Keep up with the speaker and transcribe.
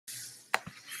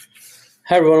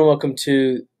Hi everyone, welcome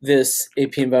to this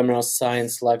AP Environmental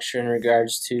Science lecture in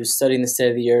regards to studying the state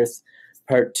of the earth,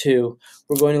 part 2.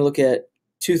 We're going to look at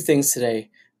two things today.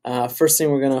 First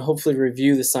thing, we're going to hopefully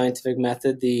review the scientific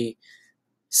method, the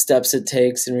steps it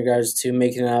takes in regards to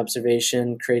making an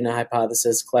observation, creating a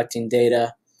hypothesis, collecting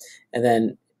data, and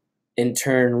then in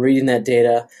turn reading that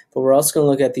data. But we're also going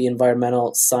to look at the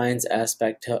environmental science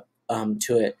aspect to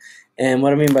it. And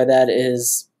what I mean by that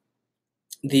is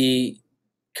the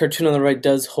cartoon on the right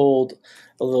does hold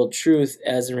a little truth,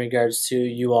 as in regards to,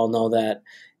 you all know that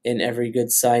in every good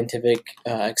scientific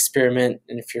experiment,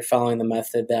 and if you're following the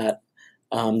method, that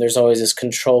there's always this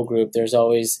control group. There's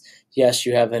always, yes,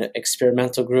 you have an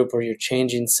experimental group where you're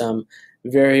changing some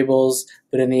variables,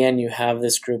 but in the end you have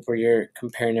this group where you're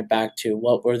comparing it back to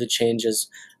what were the changes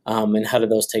and how did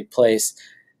those take place.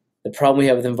 The problem we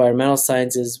have with environmental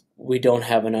science is we don't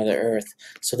have another Earth.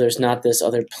 So there's not this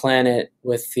other planet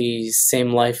with the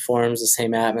same life forms, the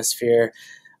same atmosphere,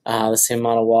 the same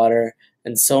amount of water,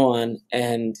 and so on.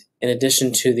 And in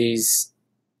addition to these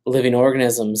living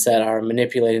organisms that are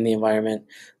manipulating the environment,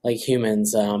 like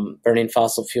humans, burning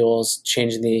fossil fuels,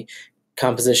 changing the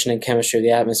composition and chemistry of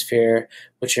the atmosphere,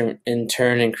 which in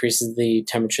turn increases the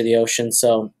temperature of the ocean.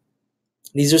 So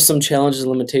these are some challenges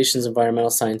and limitations environmental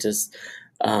scientists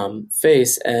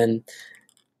face, and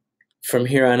from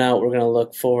here on out, we're going to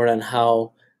look forward on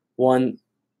how, one,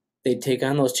 they take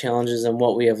on those challenges and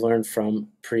what we have learned from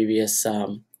previous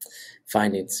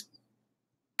findings.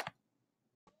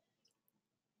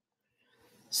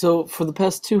 So for the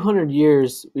past 200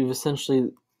 years, we've essentially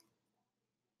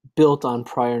built on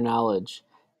prior knowledge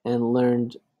and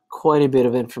learned quite a bit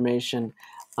of information.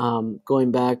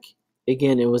 Going back,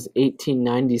 again, it was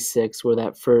 1896 where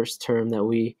that first term that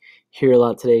we hear a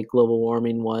lot today, global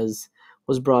warming, was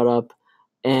brought up.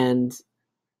 And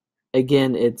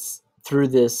again, it's through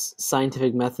this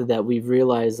scientific method that we've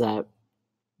realized that,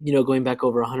 going back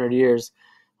over 100 years,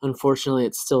 unfortunately,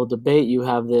 it's still a debate. You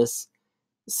have this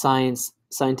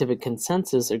scientific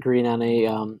consensus agreeing on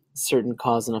a certain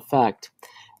cause and effect.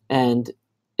 And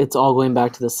it's all going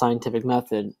back to the scientific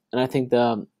method. And I think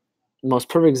the most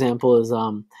perfect example is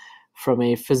from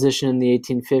a physician in the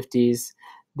 1850s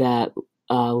that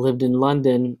lived in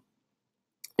London.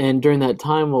 And during that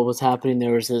time, what was happening,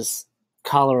 there was this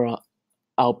cholera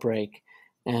outbreak.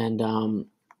 And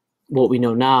what we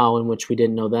know now, and which we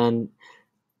didn't know then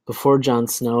before John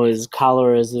Snow, is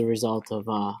cholera is the result of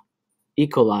E.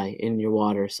 coli in your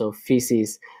water, so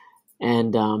feces.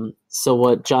 And so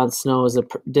what John Snow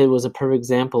did was a perfect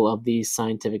example of the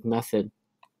scientific method,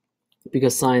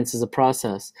 because science is a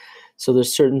process. So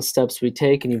there's certain steps we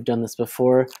take, and you've done this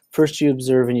before. First, you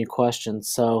observe and you question.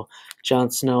 So John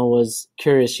Snow was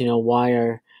curious, why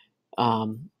are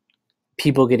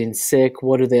people getting sick?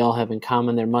 What do they all have in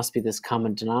common? There must be this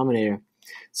common denominator.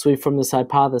 So we formed this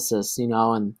hypothesis,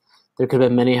 and there could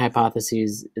have been many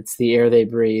hypotheses. It's the air they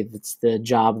breathe, it's the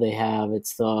job they have,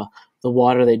 it's the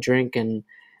water they drink, and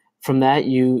from that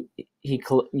you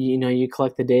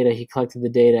collect the data. He collected the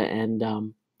data,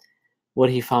 and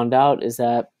what he found out is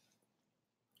that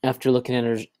after looking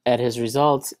at his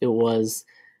results, it was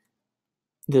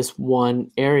this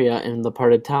one area in the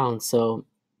part of town. So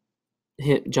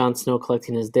John Snow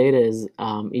collecting his data is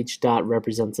each dot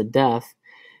represents a death,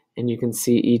 and you can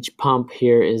see each pump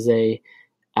here is a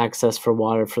access for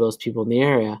water for those people in the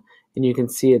area, and you can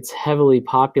see it's heavily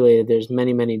populated. There's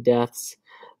many deaths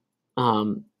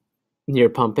near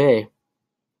pump A,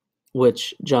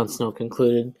 which John Snow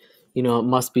concluded, it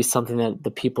must be something that the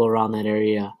people around that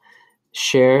area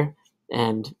share.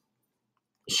 And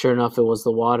sure enough, it was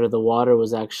the water. The water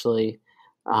was actually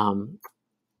very,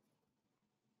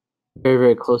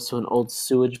 very close to an old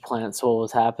sewage plant. So what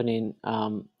was happening,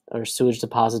 or sewage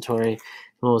depository,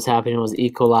 what was happening was E.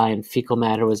 coli and fecal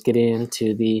matter was getting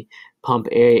into the pump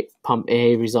A,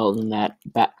 resulting in that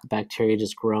bacteria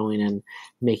just growing and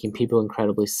making people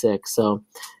incredibly sick. So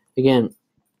again,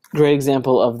 great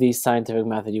example of the scientific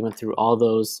method. You went through all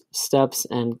those steps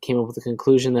and came up with a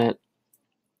conclusion that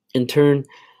in turn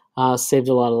saved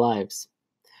a lot of lives.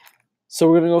 So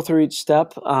we're going to go through each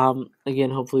step. Again,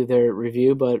 hopefully they're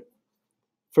review, but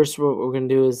first what we're going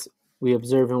to do is we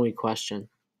observe and we question.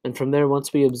 And from there,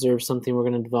 once we observe something, we're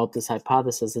going to develop this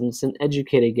hypothesis, and it's an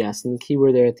educated guess. And the key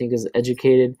word there, I think, is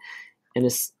educated, and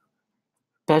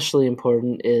especially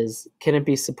important is, can it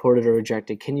be supported or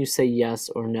rejected? Can you say yes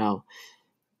or no?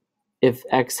 If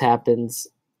X happens,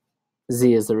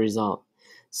 Z is the result.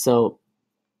 So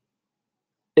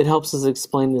it helps us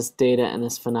explain this data and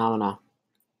this phenomena,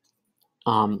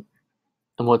 and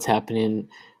what's happening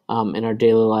in our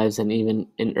daily lives and even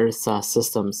in Earth's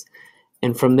systems.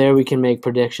 And from there we can make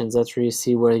predictions. That's where you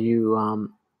see where you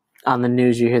on the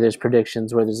news you hear there's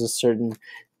predictions where there's a certain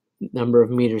number of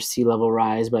meters sea level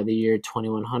rise by the year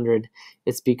 2100.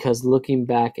 It's because looking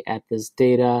back at this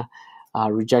data,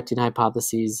 rejecting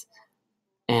hypotheses,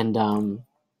 and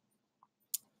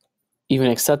even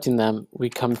accepting them, we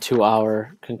come to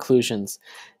our conclusions.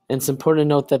 And it's important to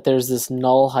note that there's this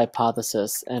null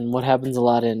hypothesis, and what happens a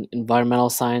lot in environmental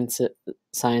sciences,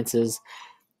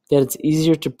 that it's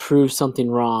easier to prove something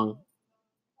wrong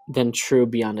than true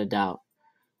beyond a doubt.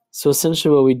 So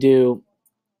essentially what we do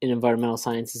in environmental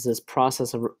science is this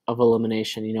process of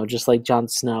elimination. Just like Jon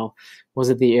Snow, was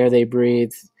it the air they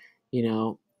breathed?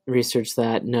 Research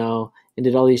that, no, and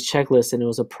did all these checklists, and it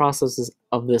was a process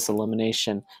of this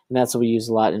elimination, and that's what we use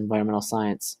a lot in environmental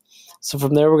science. So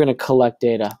from there, we're going to collect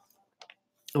data,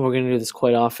 and we're going to do this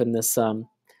quite often this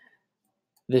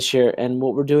year. And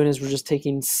what we're doing is we're just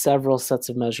taking several sets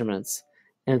of measurements,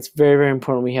 and it's very, very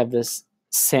important we have this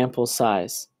sample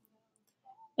size.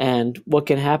 And what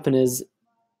can happen is,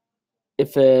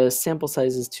 if a sample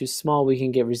size is too small, we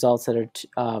can get results that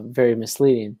are very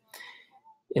misleading.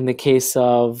 In the case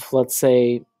of, let's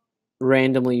say,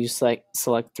 randomly you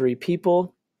select 3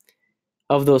 people.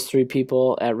 Of those 3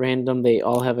 people at random, they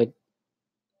all have a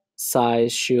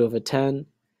size shoe of a 10.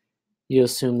 You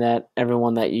assume that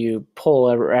everyone that you pull,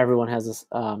 everyone has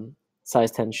a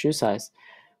size 10 shoe size.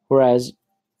 Whereas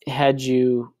had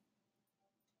you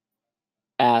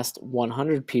asked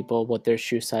 100 people what their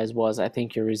shoe size was, I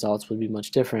think your results would be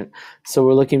much different. So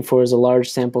we're looking for is a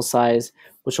large sample size,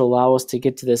 which will allow us to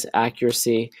get to this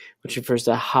accuracy, which refers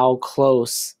to how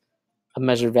close a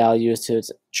measured value is to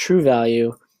its true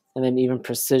value, and then even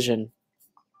precision,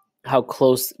 how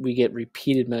close we get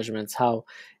repeated measurements, how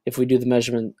if we do the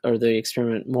measurement or the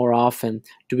experiment more often,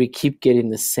 do we keep getting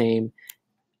the same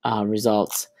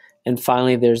results. And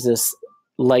finally, there's this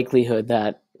likelihood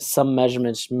that some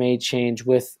measurements may change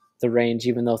with the range,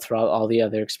 even though throughout all the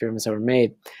other experiments that were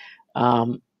made.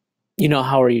 How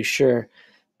are you sure?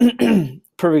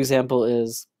 Perfect example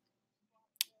is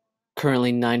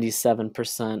currently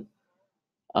 97%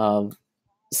 of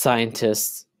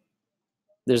scientists,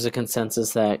 there's a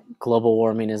consensus that global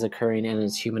warming is occurring and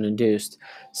is human-induced.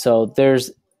 So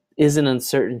is an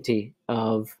uncertainty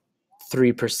of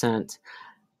 3%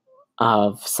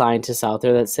 of scientists out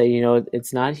there that say,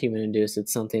 it's not human-induced,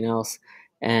 it's something else.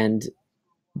 And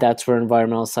that's where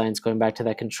environmental science, going back to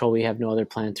that control, we have no other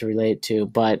planet to relate to.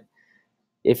 But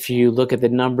if you look at the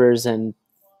numbers and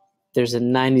there's a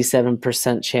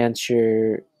 97% chance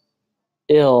you're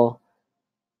ill,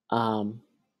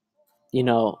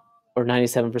 or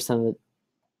 97% of the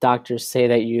doctors say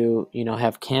that you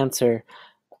have cancer,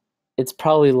 it's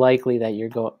probably likely that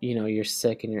you're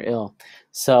sick and you're ill.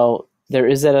 So there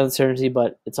is that uncertainty,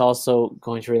 but it's also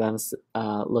going to rely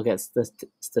on look at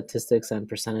statistics and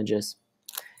percentages.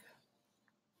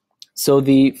 So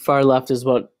the far left is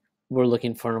what we're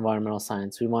looking for in environmental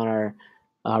science. We want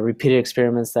our repeated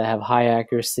experiments that have high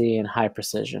accuracy and high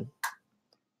precision.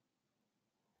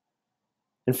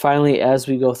 And finally, as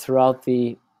we go throughout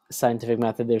the scientific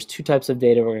method, there's 2 types of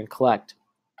data we're going to collect.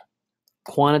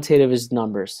 Quantitative is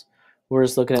numbers. We're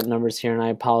just looking at numbers here, and I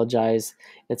apologize,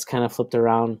 it's kind of flipped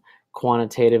around.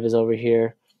 Quantitative is over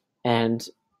here, and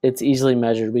it's easily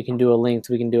measured. We can do a length,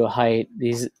 we can do a height.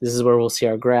 This is where we'll see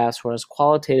our graphs, whereas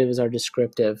qualitative is our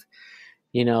descriptive,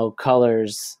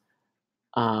 colors,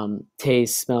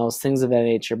 taste, smells, things of that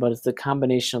nature. But it's the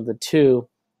combination of the two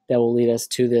that will lead us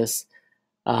to this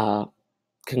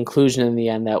conclusion in the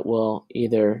end that will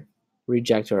either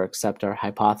reject or accept our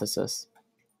hypothesis.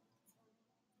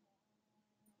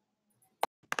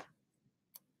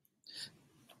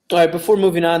 All right, before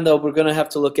moving on, though, we're going to have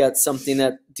to look at something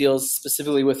that deals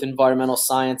specifically with environmental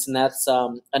science, and that's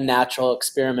a natural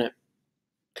experiment.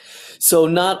 So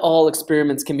not all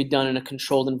experiments can be done in a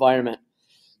controlled environment.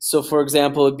 So, for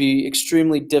example, it'd be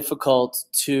extremely difficult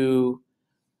to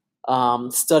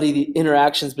study the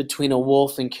interactions between a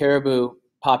wolf and caribou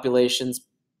populations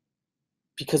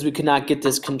because we could not get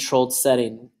this controlled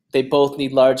setting. They both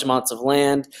need large amounts of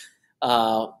land.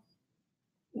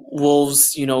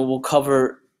 Wolves, will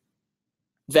cover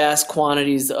vast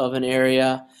quantities of an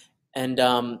area, and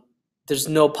there's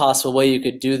no possible way you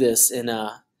could do this in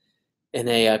a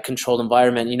controlled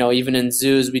environment. Even in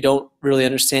zoos, we don't really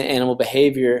understand animal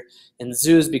behavior in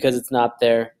zoos because it's not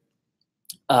their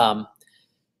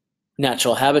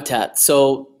natural habitat.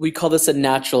 So we call this a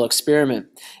natural experiment.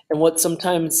 And what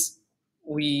sometimes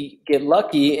we get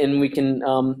lucky, and we can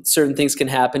certain things can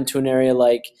happen to an area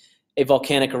like a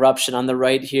volcanic eruption. On the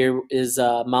right here is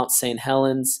Mount St.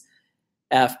 Helens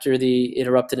after it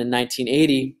erupted in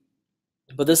 1980.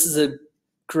 But this is a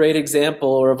great example,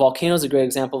 or a volcano is a great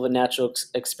example of a natural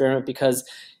experiment because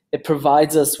it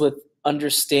provides us with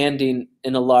understanding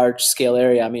in a large scale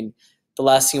area. I mean, the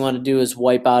last thing you want to do is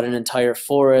wipe out an entire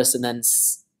forest and then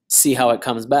see how it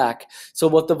comes back. So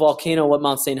what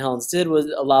Mount St. Helens did was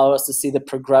allow us to see the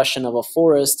progression of a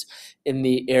forest in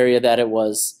the area that it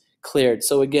was cleared.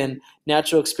 So again,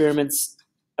 natural experiments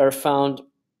are found,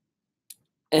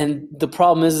 and the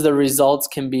problem is the results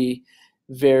can be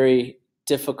very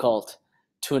difficult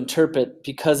to interpret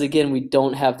because, again, we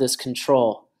don't have this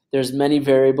control. There's many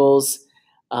variables,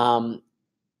 and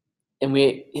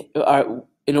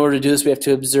in order to do this, we have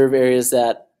to observe areas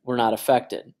that were not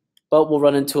affected. But we'll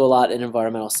run into a lot in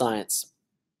environmental science.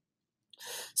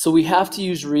 So we have to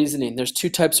use reasoning. There's two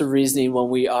types of reasoning when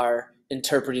we are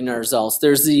interpreting our results.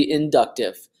 There's the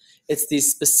inductive. It's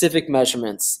these specific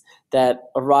measurements that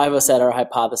arrive us at our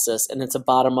hypothesis, and it's a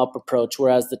bottom-up approach,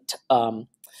 whereas the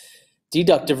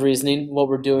deductive reasoning, what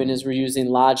we're doing is we're using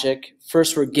logic.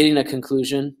 First, we're getting a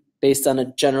conclusion based on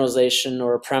a generalization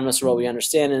or a premise or what we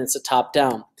understand, and it's a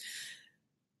top-down.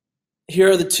 Here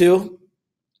are the two.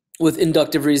 With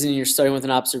inductive reasoning, you're starting with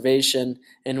an observation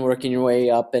and working your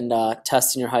way up and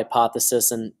testing your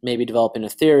hypothesis and maybe developing a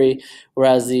theory,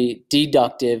 whereas the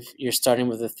deductive, you're starting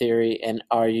with a theory and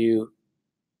are you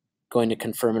going to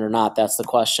confirm it or not? That's the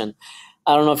question.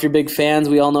 I don't know if you're big fans.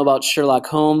 We all know about Sherlock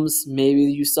Holmes. Maybe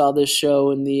you saw this show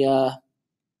in the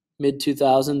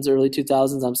mid-2000s, early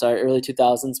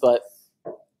 2000s,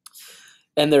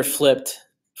 and they're flipped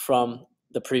from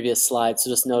the previous slide. So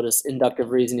just notice inductive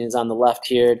reasoning is on the left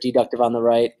here, deductive on the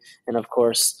right, and of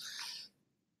course,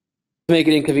 to make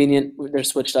it inconvenient, they're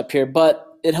switched up here. But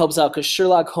it helps out because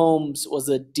Sherlock Holmes was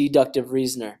a deductive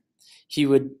reasoner. He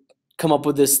would come up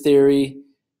with this theory,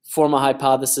 form a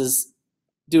hypothesis,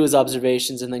 do his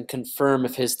observations, and then confirm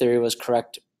if his theory was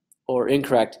correct or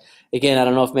incorrect. Again, I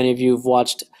don't know if many of you have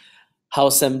watched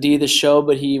House MD, the show,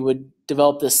 but he would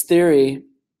develop this theory,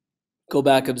 go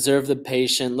back, observe the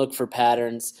patient, look for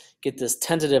patterns, get this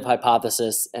tentative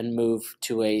hypothesis, and move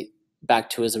back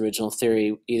to his original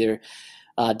theory, either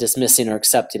dismissing or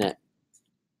accepting it.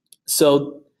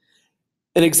 So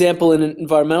an example in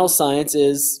environmental science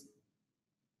is,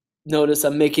 notice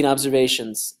I'm making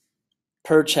observations.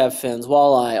 Perch have fins,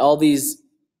 walleye, all these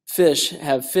fish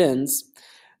have fins,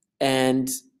 and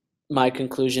my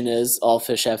conclusion is all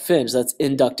fish have fins. That's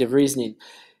inductive reasoning.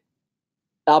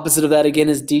 Opposite of that, again,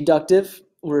 is deductive.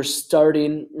 We're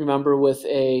starting, remember, with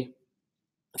a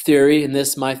theory. In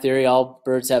this, my theory, all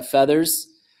birds have feathers.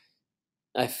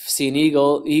 I see an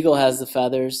eagle. The eagle has the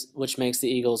feathers, which makes the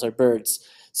eagles are birds.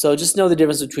 So just know the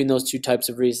difference between those two types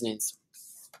of reasonings.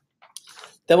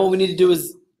 Then what we need to do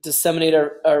is disseminate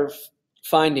our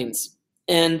findings.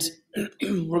 And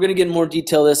we're going to get in more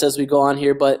detail this as we go on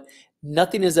here, but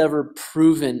nothing is ever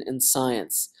proven in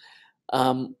science.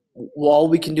 All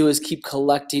we can do is keep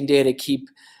collecting data, keep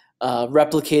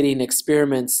replicating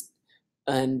experiments,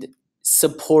 and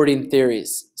supporting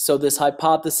theories. So this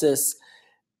hypothesis,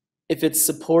 if it's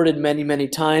supported many, many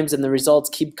times and the results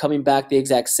keep coming back the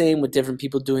exact same with different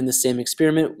people doing the same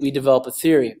experiment, we develop a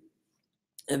theory.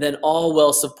 And then all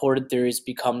well-supported theories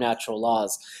become natural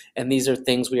laws. And these are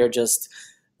things we are just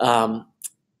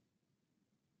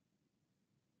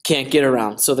can't get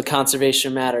around. So the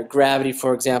conservation of matter, gravity,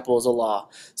 for example, is a law.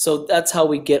 So that's how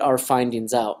we get our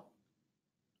findings out.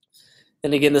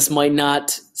 And again, this might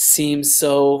not seem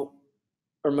so,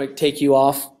 or might take you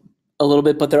off a little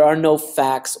bit, but there are no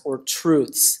facts or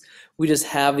truths. We just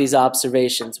have these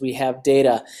observations. We have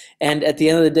data. And at the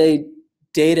end of the day,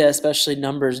 data, especially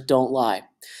numbers, don't lie.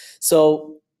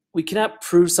 So we cannot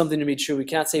prove something to be true. We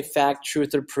cannot say fact,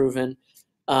 truth, or proven.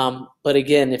 But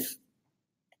again, if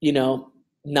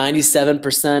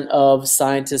 97% of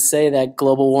scientists say that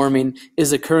global warming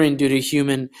is occurring due to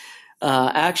human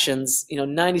actions,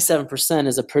 97%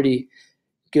 is a pretty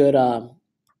good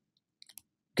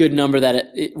good number that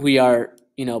we are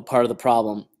part of the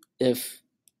problem. If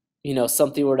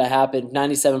something were to happen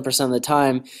 97% of the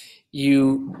time,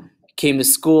 you came to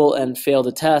school and failed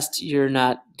a test, you're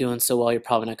not doing so well, you're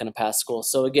probably not going to pass school.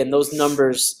 So again, those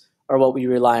numbers are what we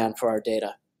rely on for our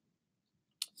data.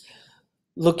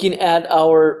 Looking at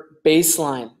our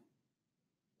baseline,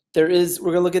 we're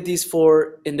going to look at these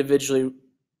four individually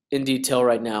in detail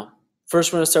right now.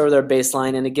 First, we're going to start with our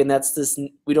baseline, and again,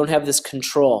 we don't have this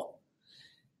control.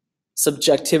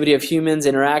 Subjectivity of humans,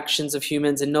 interactions of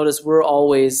humans, and notice we're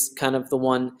always kind of the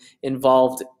one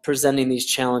involved presenting these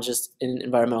challenges in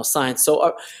environmental science.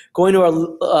 So going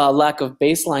to our lack of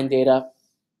baseline data,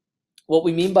 what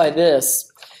we mean by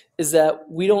this is that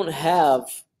we don't have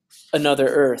another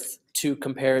Earth to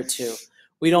compare it to.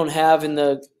 We don't have in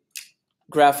the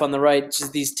graph on the right,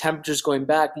 just these temperatures going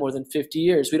back more than 50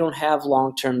 years. We don't have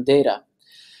long-term data.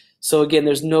 So again,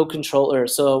 there's no controller.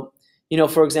 So,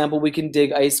 for example, we can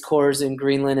dig ice cores in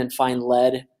Greenland and find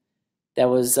lead that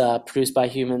was produced by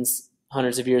humans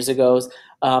hundreds of years ago.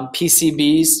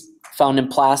 PCBs found in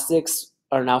plastics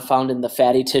are now found in the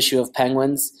fatty tissue of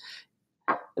penguins.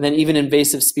 And then even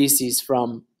invasive species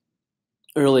from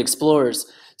early explorers.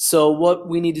 So what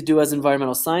we need to do as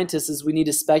environmental scientists is we need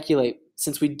to speculate,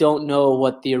 since we don't know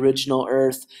what the original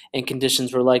Earth and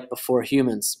conditions were like before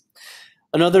humans.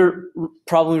 Another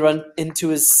problem we run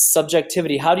into is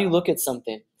subjectivity. How do you look at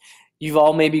something? You've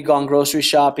all maybe gone grocery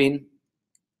shopping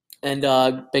and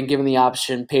been given the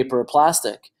option paper or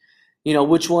plastic.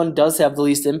 Which one does have the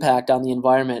least impact on the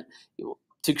environment?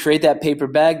 To create that paper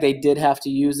bag, they did have to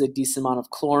use a decent amount of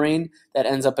chlorine that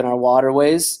ends up in our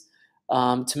waterways.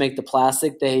 To make the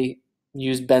plastic, they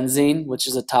use benzene, which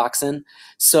is a toxin.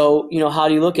 So, how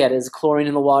do you look at it? Is chlorine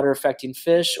in the water affecting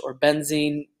fish, or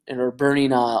benzene, or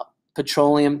burning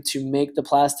petroleum to make the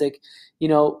plastic?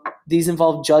 These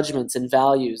involve judgments and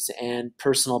values and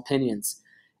personal opinions.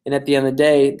 And at the end of the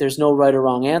day, there's no right or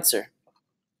wrong answer.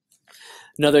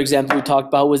 Another example we talked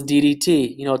about was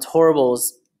DDT. It's horrible.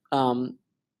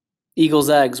 Eagles'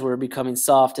 eggs were becoming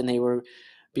soft and they were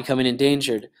becoming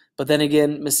endangered. But then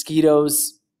again,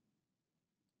 mosquitoes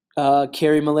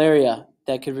carry malaria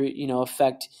that could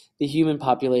affect the human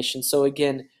population. So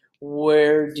again,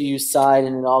 where do you side?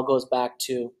 And it all goes back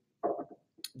to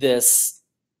this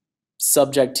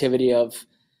subjectivity of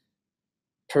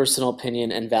personal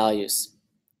opinion and values.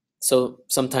 So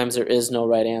sometimes there is no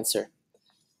right answer.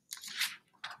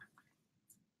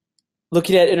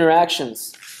 Looking at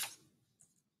interactions.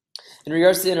 In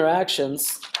regards to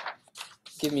interactions,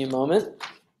 give me a moment.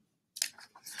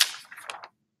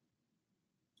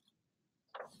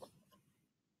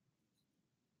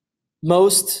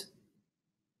 Most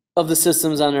of the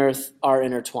systems on Earth are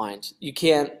intertwined.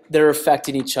 They're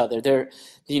affecting each other. The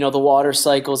water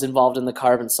cycle is involved in the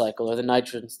carbon cycle or the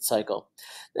nitrogen cycle.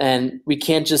 And we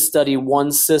can't just study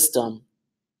one system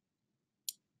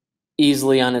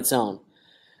easily on its own.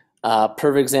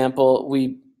 Perfect example,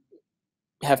 we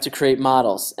have to create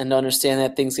models and to understand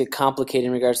that things get complicated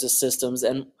in regards to systems.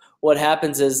 And what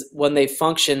happens is when they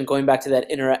function, going back to that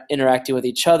interacting with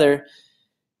each other,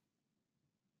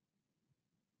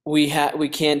 we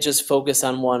can't just focus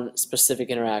on one specific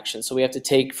interaction. So we have to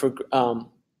take for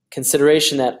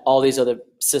consideration that all these other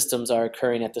systems are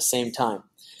occurring at the same time.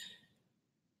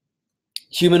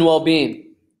 Human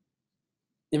well-being.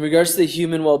 In regards to the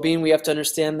human well-being, we have to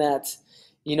understand that,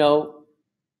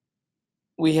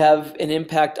 we have an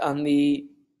impact on the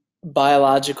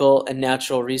biological and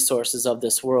natural resources of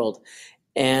this world.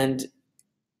 And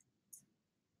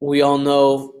we all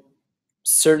know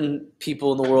certain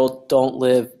people in the world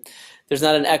there's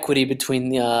not an equity between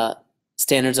the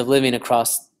standards of living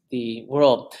across the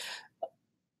world.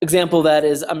 Example of that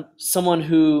is I'm someone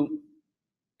who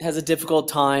has a difficult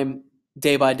time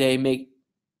day by day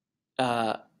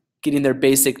getting their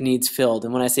basic needs filled.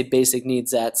 And when I say basic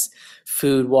needs, that's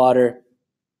food, water,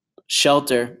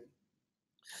 shelter.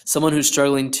 Someone who's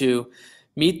struggling to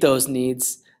meet those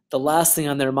needs, the last thing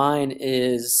on their mind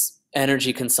is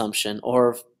energy consumption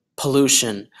or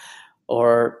pollution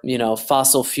or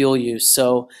fossil fuel use.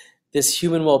 So this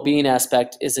human well-being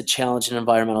aspect is a challenge in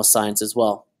environmental science as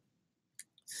well.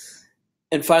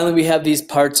 And finally, we have these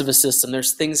parts of a system.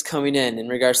 There's things coming in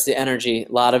regards to energy.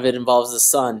 A lot of it involves the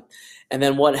sun. And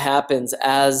then what happens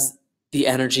as the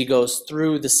energy goes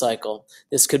through the cycle?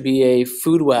 This could be a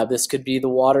food web. This could be the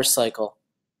water cycle.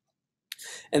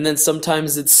 And then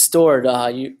sometimes it's stored.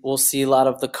 We'll see a lot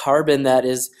of the carbon that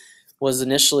was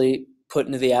initially put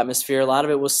into the atmosphere. A lot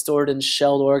of it was stored in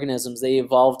shelled organisms. They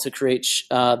evolved to create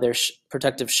their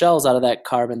protective shells out of that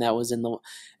carbon that was in the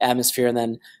atmosphere and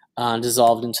then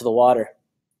dissolved into the water.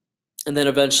 And then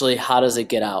eventually, how does it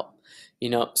get out?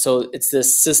 So it's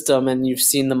this system, and you've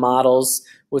seen the models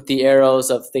with the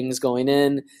arrows of things going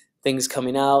in, things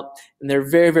coming out, and they're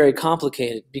very, very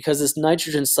complicated because this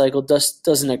nitrogen cycle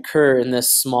doesn't occur in this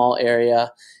small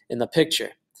area in the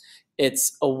picture.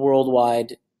 It's a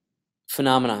worldwide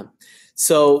phenomenon.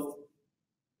 So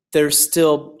they're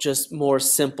still just more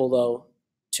simple, though,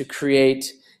 to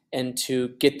create and to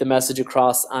get the message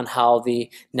across on how the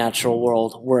natural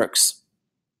world works.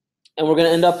 And we're going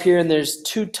to end up here, and there's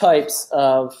two types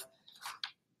of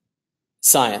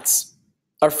science.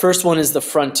 Our first one is the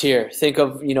frontier. Think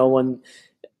of, when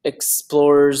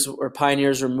explorers or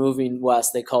pioneers were moving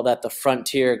west, they called that the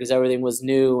frontier because everything was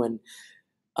new and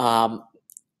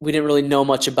we didn't really know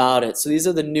much about it. So these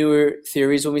are the newer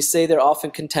theories. When we say they're often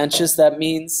contentious, that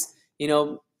means,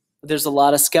 there's a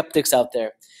lot of skeptics out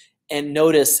there. And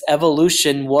notice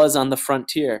evolution was on the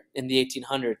frontier in the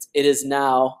 1800s. It is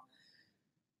now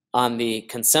on the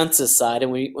consensus side.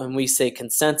 And when we say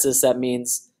consensus, that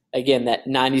means, again, that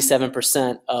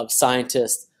 97% of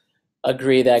scientists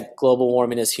agree that global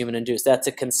warming is human induced. That's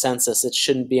a consensus.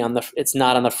 It's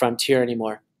not on the frontier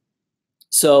anymore.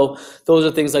 So those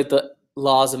are things like the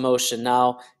laws of motion.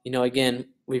 Now, again,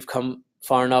 we've come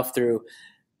far enough through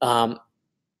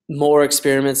more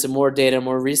experiments and more data,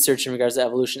 more research in regards to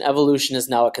evolution. Evolution is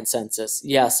now a consensus.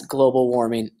 Yes, global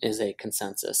warming is a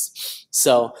consensus.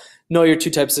 So know your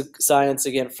two types of science.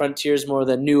 Again, frontier is more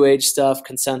the new age stuff.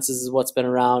 Consensus is what's been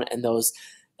around, and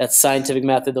that scientific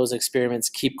method, those experiments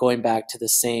keep going back to the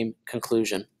same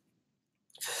conclusion.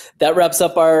 That wraps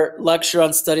up our lecture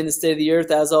on studying the state of the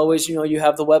earth. As always, you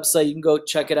have the website. You can go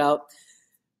check it out.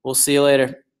 We'll see you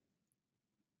later.